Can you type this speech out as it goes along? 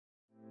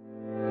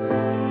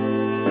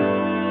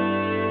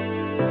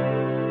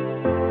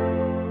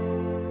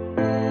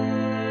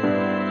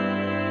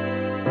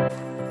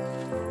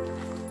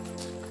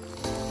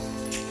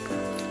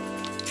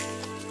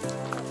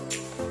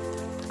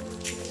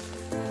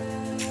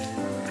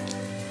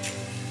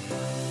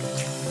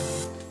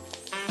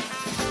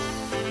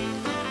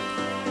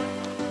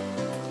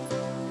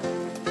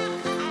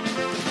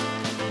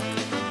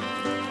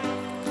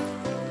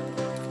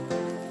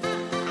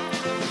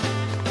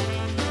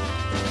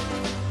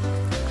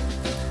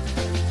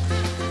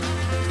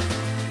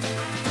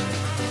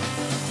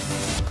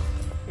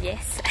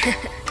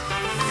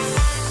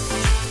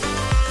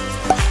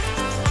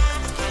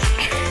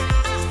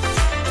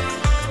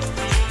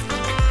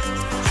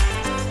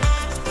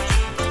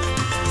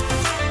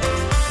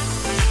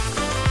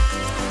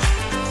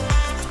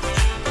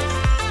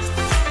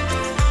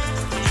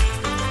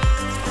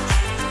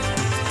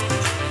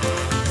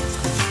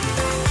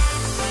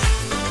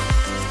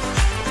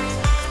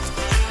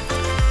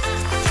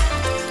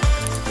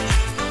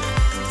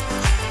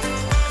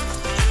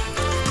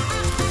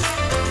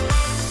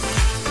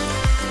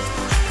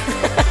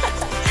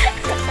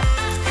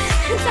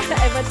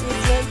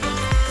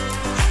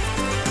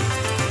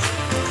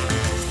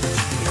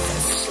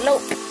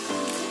Nope.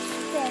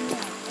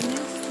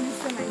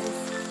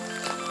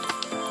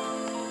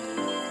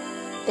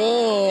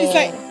 Dang. It's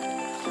like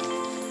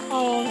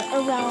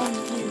around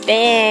you.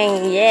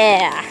 Dang,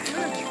 yeah.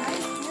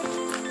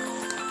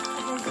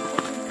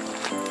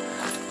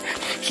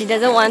 She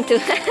doesn't want to.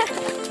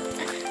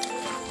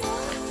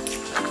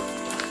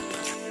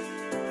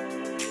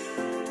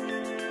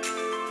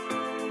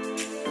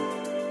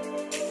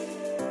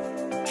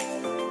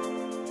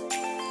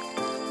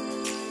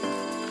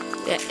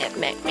 We're at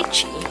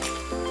MacRitchie.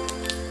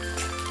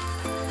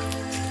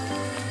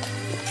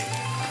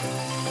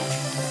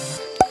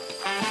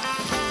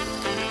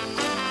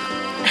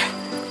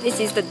 This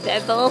is the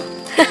devil.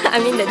 I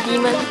mean the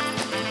demon.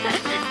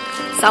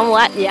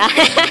 Somewhat, yeah.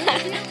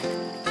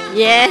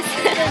 Yes.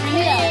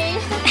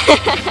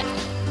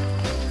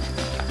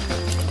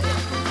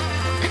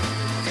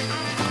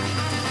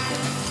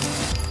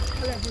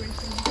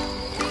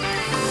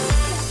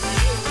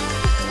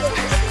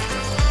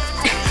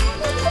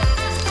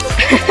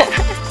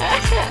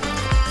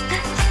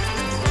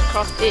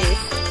 Across this.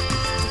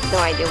 No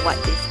idea what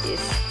this is.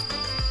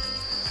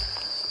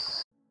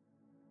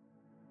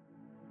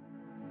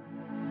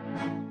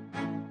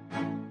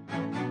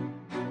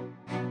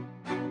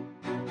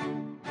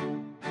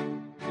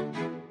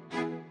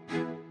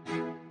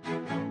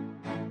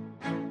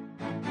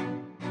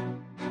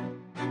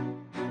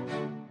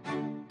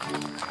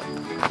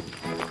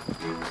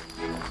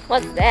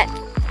 What's that?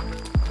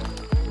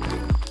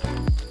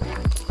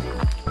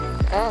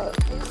 Oh. Are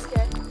you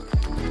scared?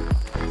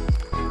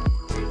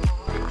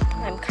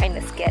 I'm kind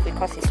of scared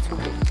because it's too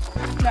big.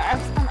 No,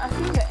 I'm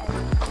asking the end.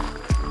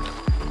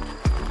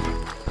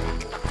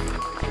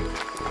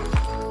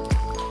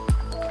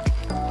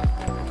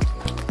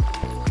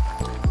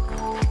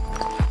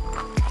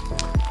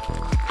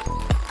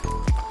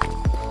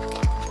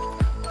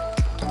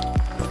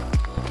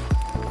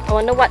 I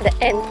wonder what the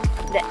ant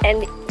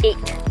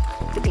ate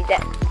to be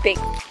that big.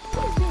 I'm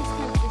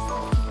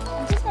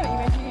just gonna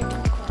imagine it.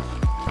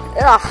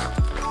 Ugh.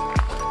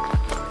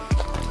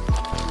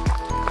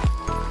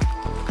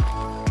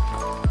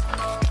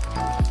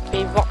 We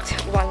walked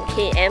 1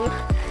 km.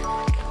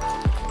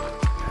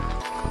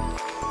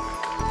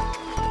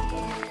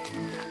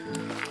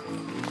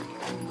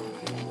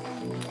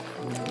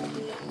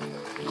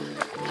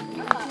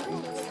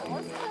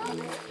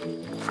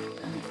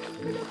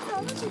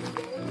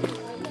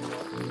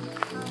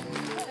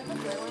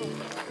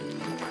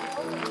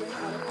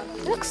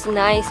 Looks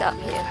nice up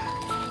here.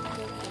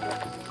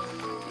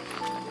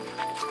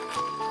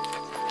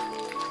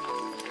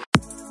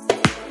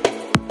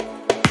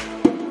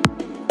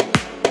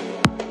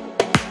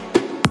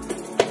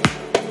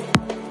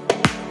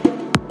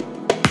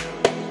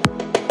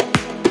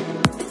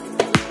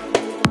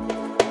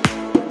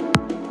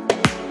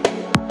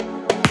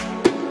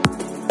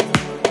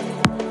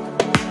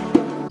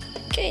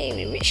 Okay,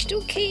 we reached 2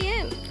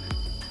 km.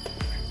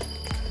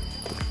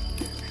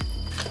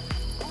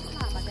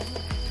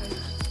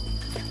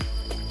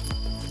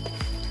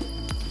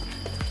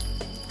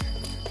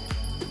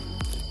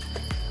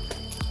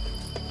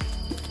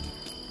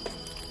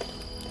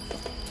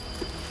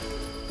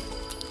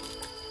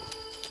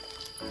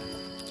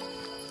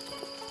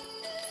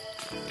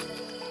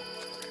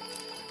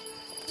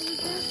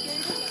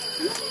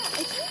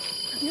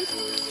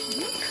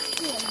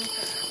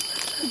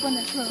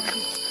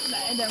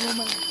 Like at that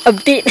moment. A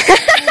bit. But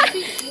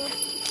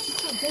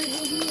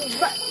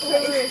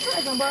wait. So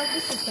example,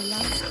 this is the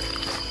last.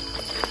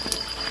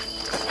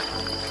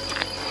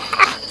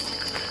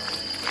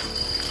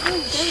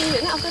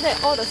 Then after that,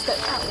 all the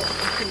steps out were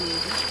empty.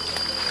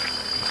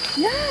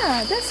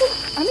 Yeah, that's so.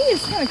 I mean,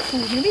 it's kind of cool.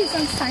 Maybe it's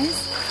some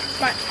science,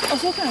 but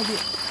also kind of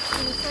weird.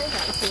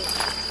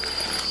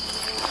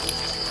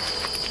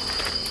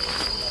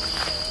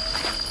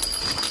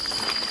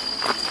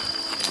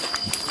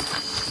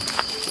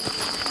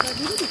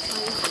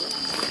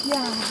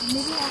 Yeah,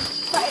 maybe.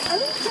 But I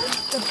think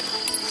just the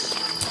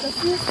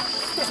few steps.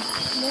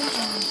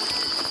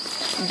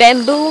 Then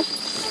Bamboo.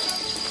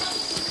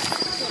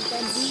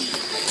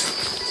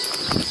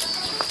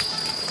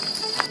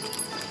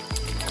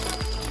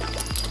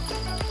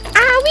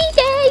 Are we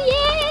there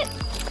yet?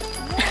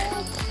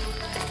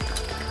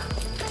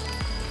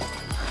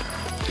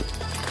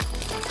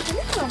 I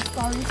think some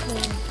stories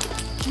where,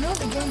 you know,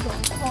 the game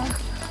got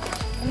crossed,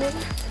 and then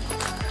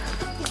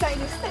it's like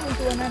you step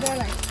into another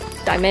like.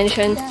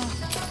 Dimension. Yeah.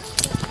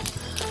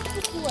 So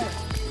cool.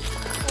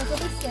 It was a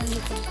bit scary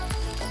looking.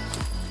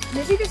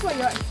 Maybe that's what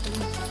you're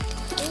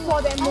experiencing.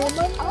 For that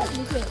moment,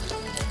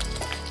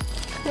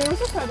 they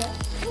also felt that.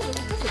 Oh,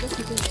 because you're just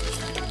sitting there.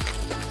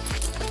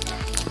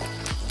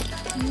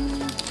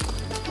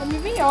 So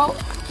maybe y'all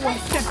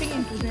was stepping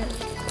into that.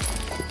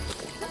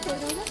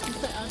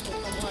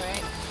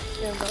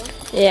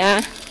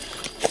 Yeah.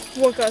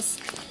 Workers.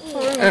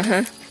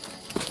 Uh-huh.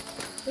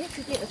 We have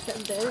to take a step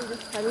there and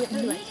just carry it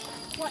like,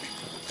 what?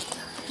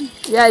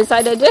 Yeah, it's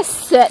like they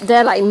just sat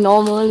there like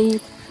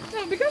normally.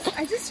 No, because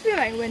I just feel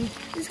like when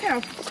this kind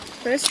of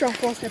very strong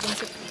force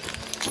happens,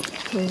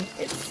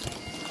 it's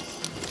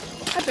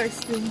how to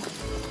explain?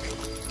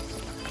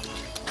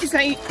 It's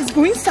like it's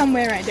going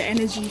somewhere, right? The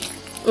energy.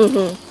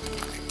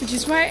 Which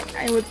is why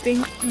I would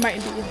think it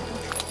might be,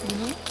 you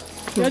know?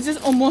 You're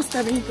just almost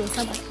stepping into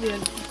some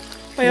reality.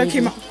 But you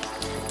came out.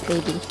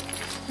 Maybe.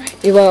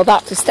 Right. We were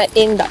about to step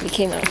in, but we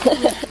came out.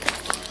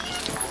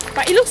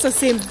 But it looks the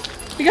same.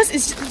 Because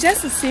it's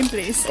just the same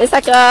place. It's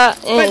like a...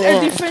 but a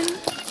different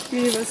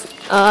universe.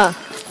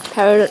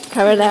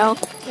 Parallel.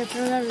 Yeah,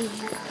 parallel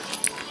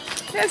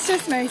universe. That's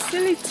just my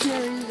silly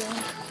theory though.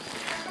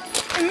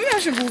 Maybe I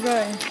should Google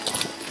it.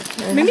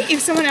 Maybe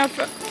if someone else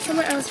felt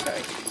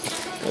it.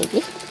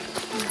 Maybe.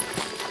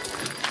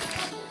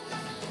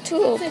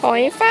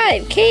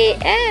 2.5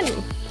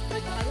 km.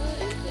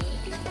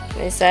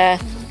 It's a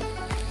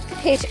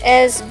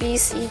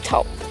HSBC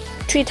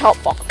treetop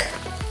walk.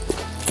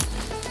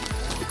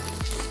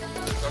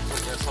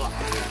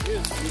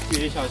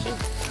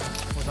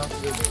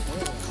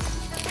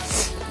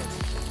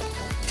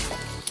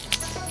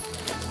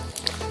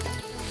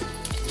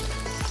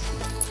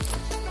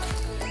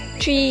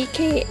 Three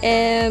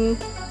km.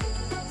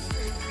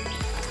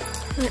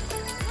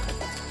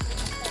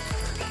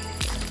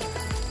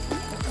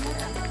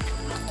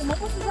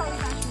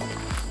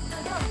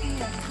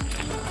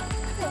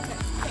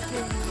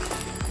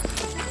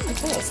 I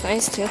think it's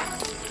nice too.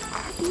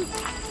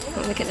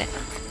 Oh, look at that.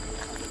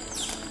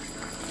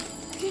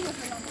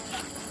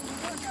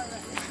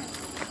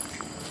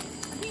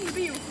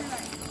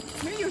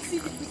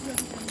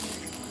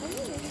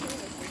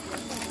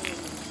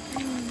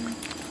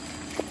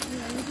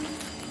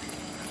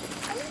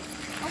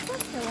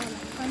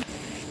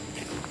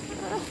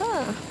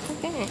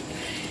 Okay.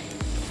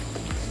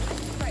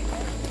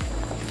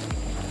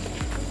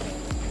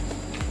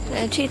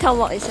 The treetop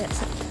walk is it?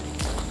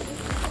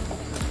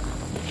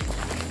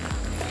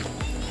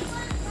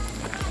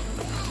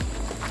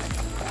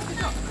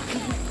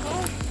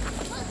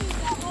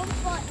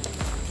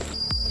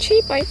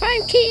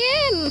 .5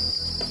 km.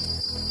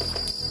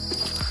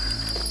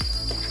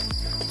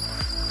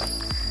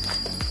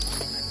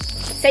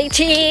 Say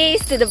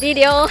cheese to the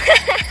video.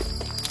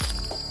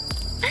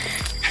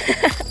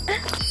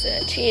 It's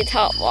a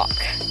treetop walk.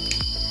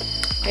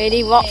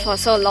 Already walked for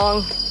so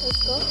long.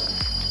 Let's go.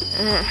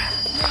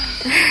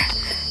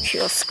 She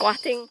was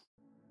squatting.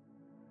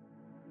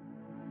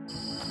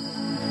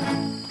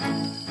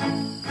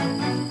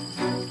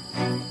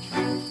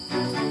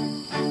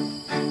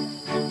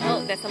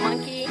 Oh, there's a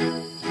monkey.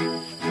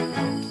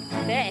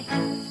 There.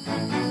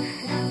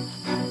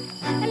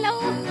 Hello.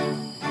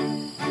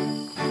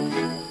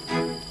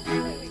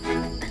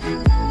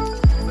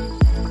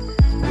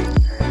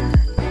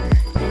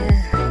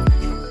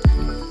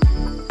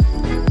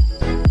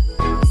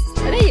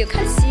 But then you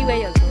can't see where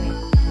you're going.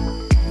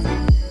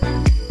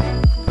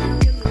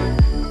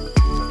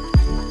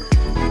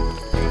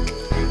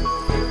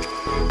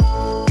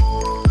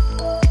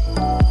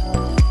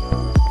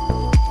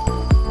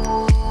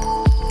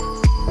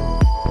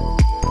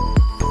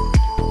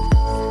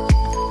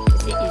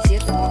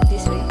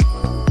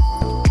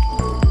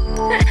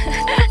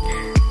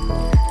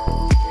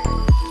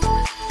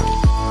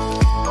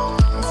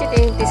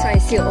 This one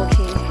is still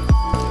okay.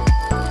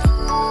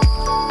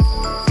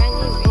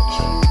 Finally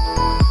reached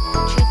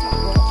treetop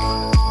walk.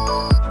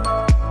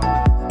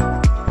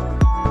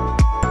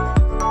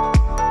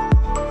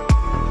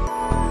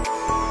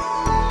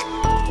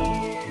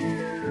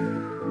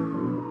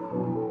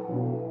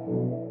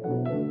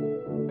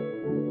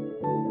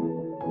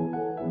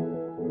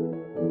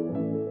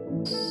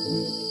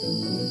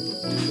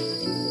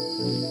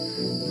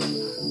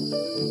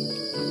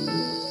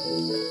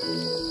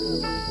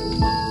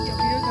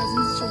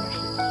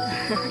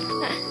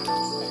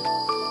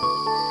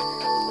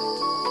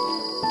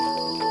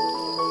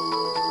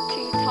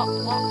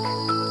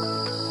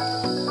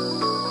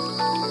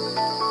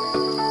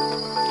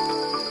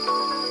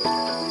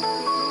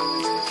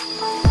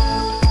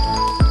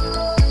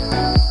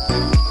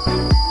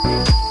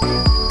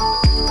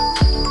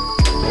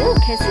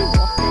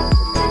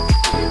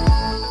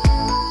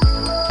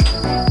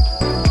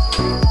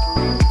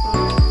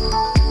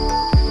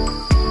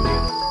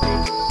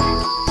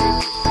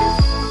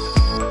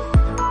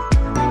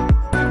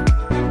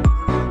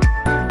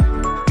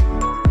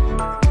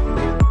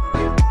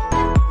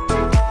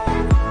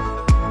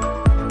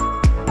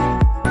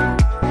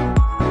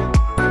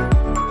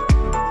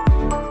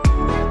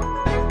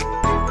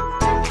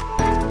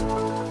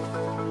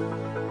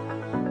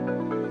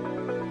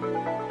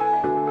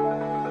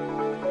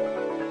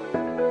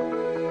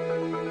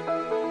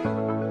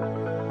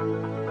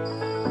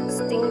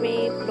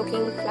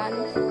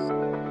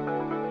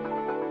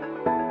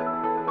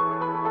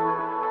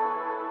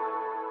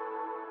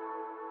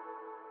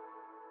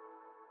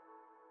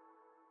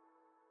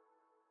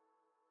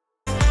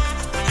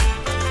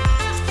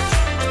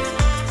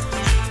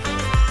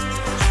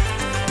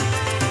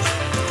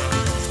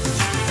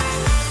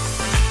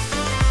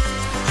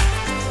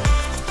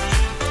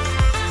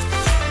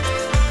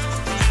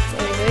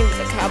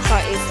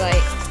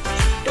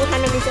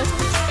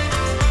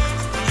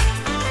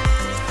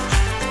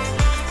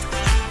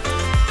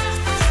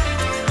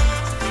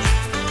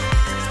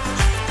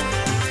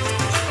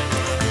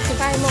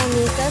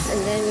 meters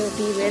and then we'll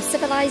be with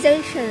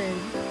civilization.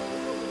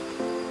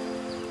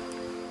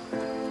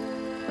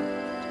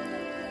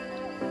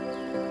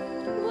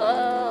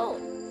 Whoa!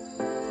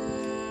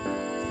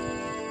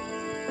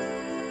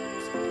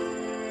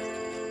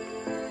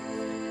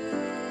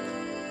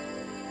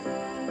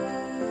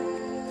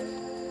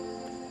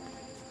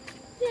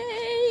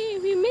 Yay!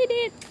 We made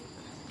it!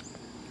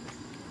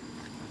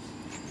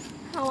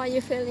 How are you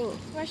feeling?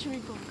 Where should we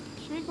go?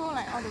 Should we go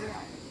like all the way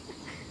out?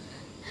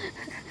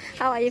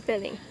 How are you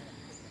feeling?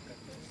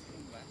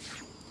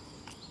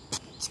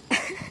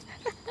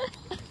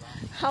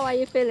 How are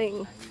you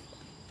feeling?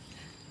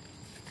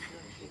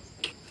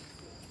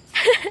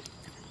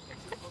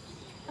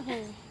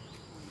 Okay.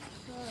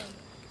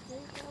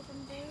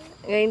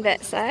 Going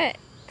that side?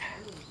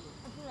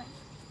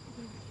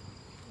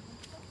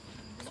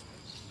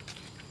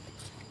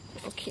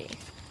 Okay.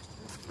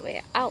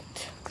 We're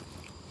out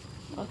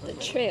of the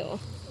trail.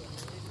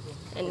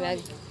 And we're...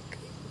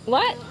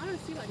 What?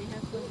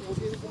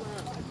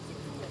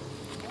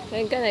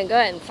 We're gonna go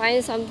and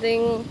find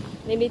something,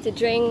 maybe to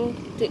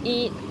drink, to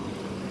eat.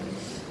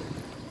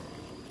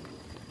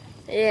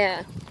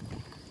 Yeah.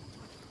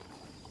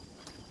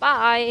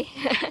 Bye.